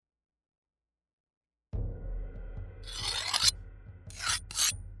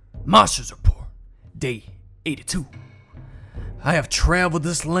Marshall's report, day 82. I have traveled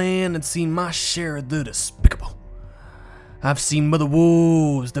this land and seen my share of the despicable. I've seen mother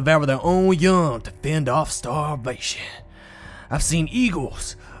wolves devour their own young to fend off starvation. I've seen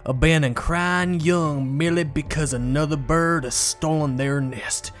eagles abandon crying young merely because another bird has stolen their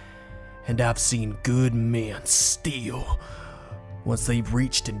nest. And I've seen good men steal once they've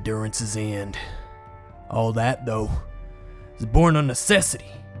reached endurance's end. All that, though, is born of necessity.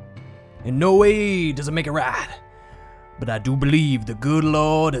 In no way does it make it right. But I do believe the good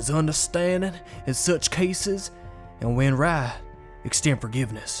Lord is understanding in such cases, and when right, extend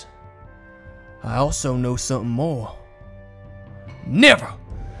forgiveness. I also know something more. Never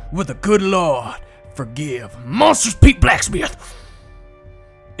will the good Lord forgive monstrous Pete Blacksmith.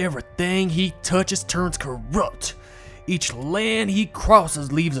 Everything he touches turns corrupt. Each land he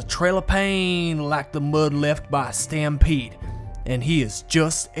crosses leaves a trail of pain like the mud left by a stampede. And he is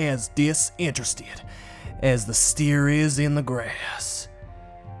just as disinterested as the steer is in the grass.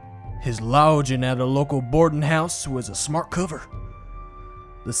 His lodging at a local boarding house was a smart cover.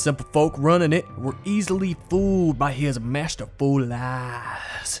 The simple folk running it were easily fooled by his masterful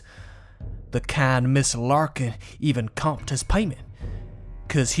lies. The kind Miss Larkin even comped his payment,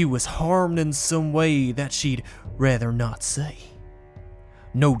 'cause he was harmed in some way that she'd rather not say.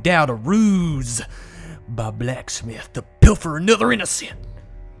 No doubt a ruse by Blacksmith to pilfer another innocent.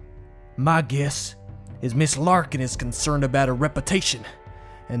 My guess is Miss Larkin is concerned about her reputation,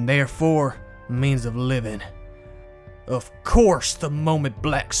 and therefore means of living. Of course, the moment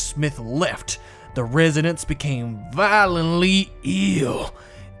Blacksmith left, the residents became violently ill.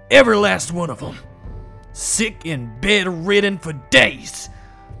 Every last one of them. Sick and bedridden for days.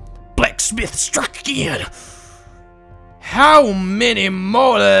 Blacksmith struck again. How many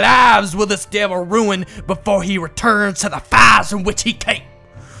more lives will this devil ruin before he returns to the fires from which he came?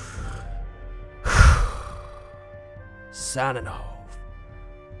 Signing off,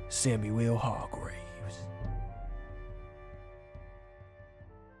 Samuel Hargraves.